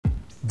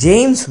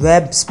James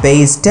Webb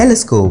Space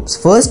Telescope's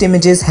first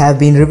images have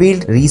been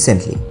revealed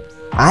recently.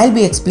 I'll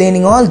be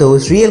explaining all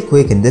those real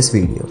quick in this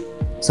video.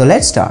 So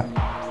let's start.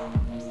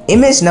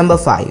 Image number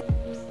 5.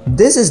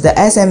 This is the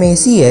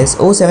SMACS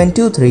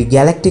 0723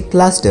 galactic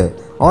cluster,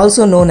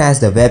 also known as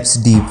the Webb's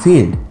deep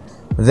field.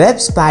 Webb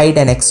spied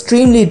an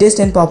extremely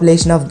distant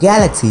population of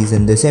galaxies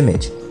in this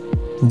image.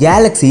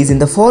 Galaxies in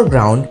the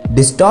foreground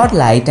distort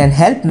light and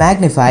help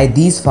magnify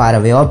these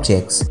faraway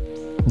objects.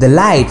 The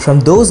light from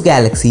those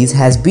galaxies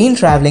has been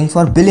traveling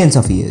for billions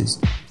of years.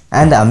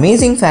 And the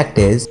amazing fact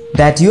is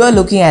that you are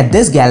looking at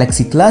this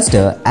galaxy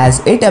cluster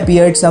as it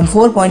appeared some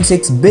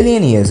 4.6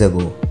 billion years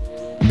ago.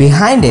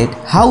 Behind it,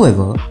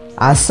 however,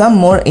 are some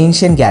more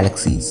ancient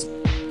galaxies.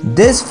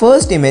 This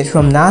first image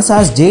from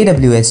NASA's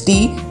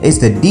JWST is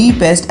the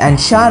deepest and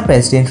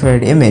sharpest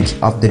infrared image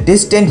of the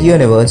distant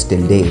universe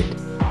till date.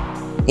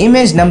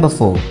 Image number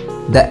 4.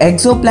 The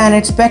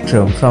exoplanet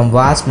spectrum from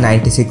WASP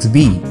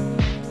 96b.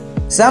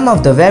 Some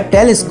of the Webb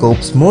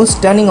telescope's most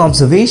stunning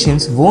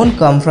observations won't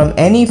come from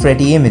any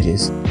pretty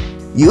images.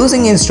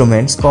 Using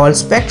instruments called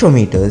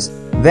spectrometers,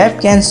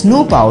 Webb can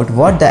snoop out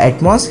what the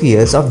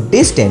atmospheres of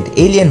distant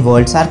alien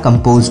worlds are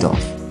composed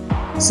of.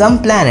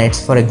 Some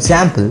planets, for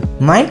example,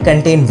 might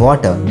contain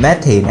water,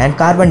 methane and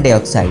carbon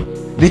dioxide,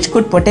 which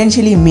could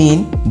potentially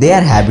mean they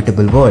are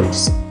habitable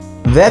worlds.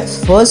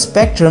 Webb's first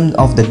spectrum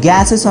of the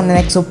gases on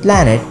an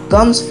exoplanet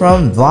comes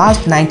from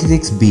WASP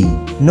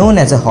 96b, known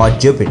as a hot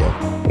Jupiter.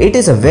 It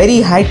is a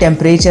very high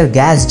temperature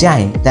gas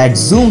giant that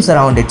zooms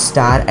around its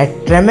star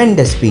at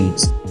tremendous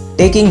speeds,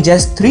 taking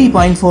just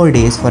 3.4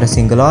 days for a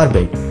single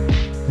orbit.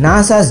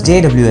 NASA's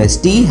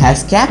JWST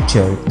has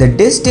captured the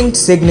distinct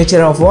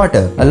signature of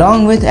water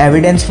along with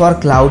evidence for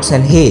clouds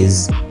and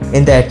haze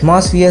in the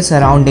atmosphere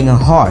surrounding a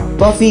hot,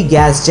 puffy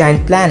gas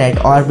giant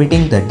planet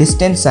orbiting the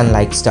distant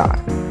sun-like star.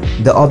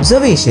 The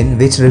observation,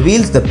 which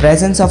reveals the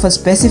presence of a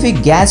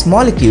specific gas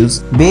molecules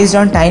based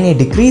on tiny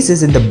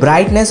decreases in the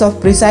brightness of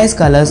precise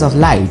colors of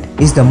light,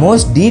 is the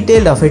most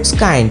detailed of its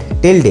kind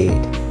till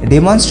date,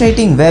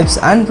 demonstrating Webb's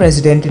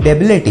unprecedented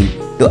ability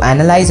to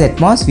analyze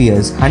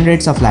atmospheres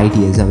hundreds of light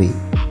years away.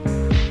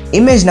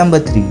 Image number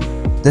 3.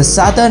 The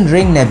Southern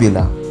Ring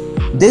Nebula.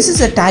 This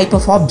is a type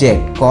of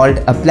object called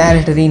a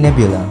planetary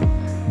nebula.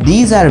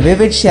 These are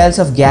vivid shells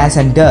of gas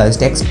and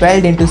dust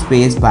expelled into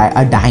space by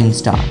a dying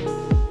star.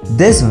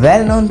 This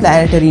well-known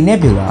planetary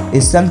nebula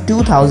is some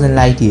 2000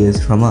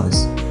 light-years from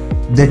us.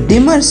 The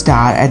dimmer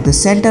star at the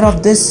center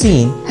of this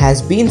scene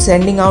has been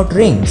sending out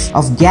rings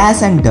of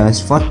gas and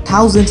dust for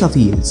thousands of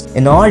years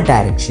in all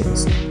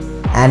directions.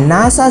 And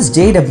NASA's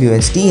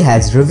JWST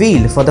has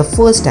revealed for the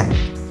first time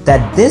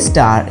that this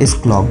star is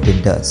clogged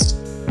with dust.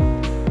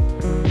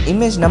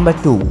 Image number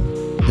 2.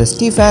 The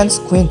Stephan's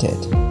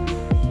Quintet.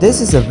 This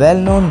is a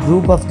well-known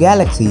group of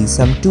galaxies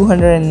some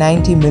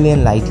 290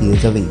 million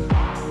light-years away.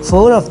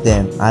 4 of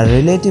them are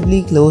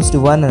relatively close to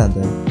one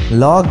another,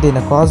 locked in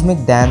a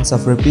cosmic dance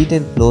of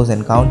repeated close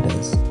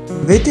encounters.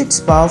 With its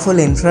powerful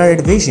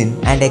infrared vision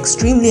and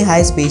extremely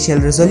high spatial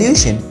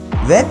resolution,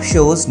 Webb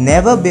shows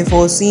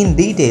never-before-seen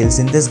details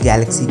in this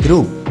galaxy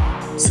group.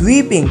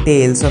 Sweeping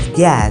tails of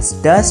gas,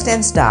 dust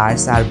and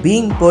stars are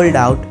being pulled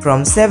out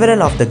from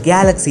several of the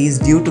galaxies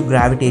due to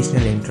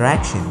gravitational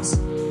interactions.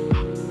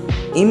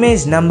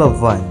 Image number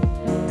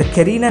 1. The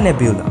Carina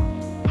Nebula.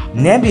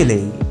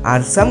 Nebulae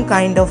are some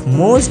kind of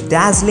most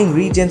dazzling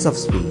regions of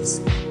space.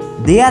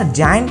 They are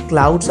giant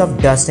clouds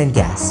of dust and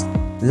gas,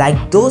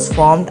 like those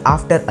formed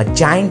after a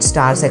giant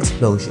star's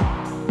explosion.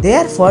 They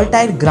are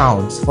fertile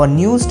grounds for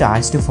new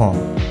stars to form.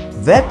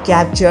 Webb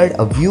captured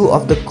a view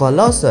of the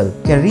colossal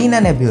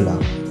Carina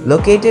Nebula,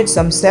 located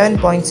some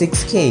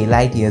 7.6k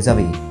light-years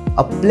away,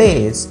 a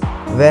place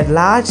where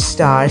large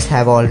stars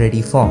have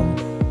already formed.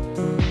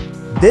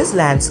 This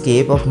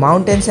landscape of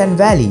mountains and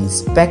valleys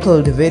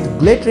speckled with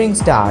glittering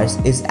stars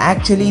is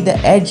actually the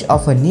edge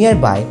of a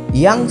nearby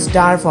young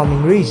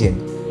star-forming region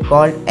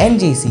called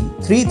NGC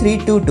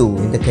 3322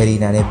 in the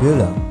Carina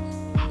Nebula.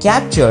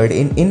 Captured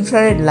in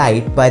infrared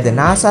light by the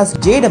NASA's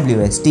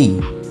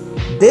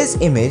JWST, this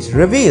image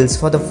reveals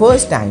for the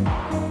first time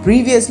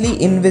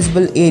previously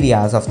invisible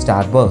areas of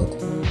star birth.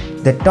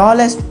 The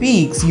tallest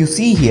peaks you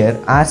see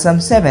here are some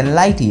 7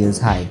 light-years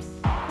high.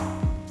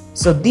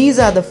 So these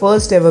are the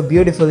first ever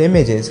beautiful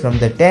images from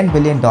the $10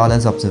 billion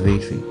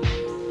observatory.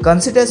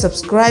 Consider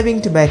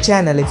subscribing to my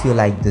channel if you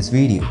like this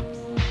video.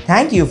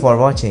 Thank you for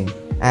watching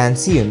and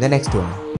see you in the next one.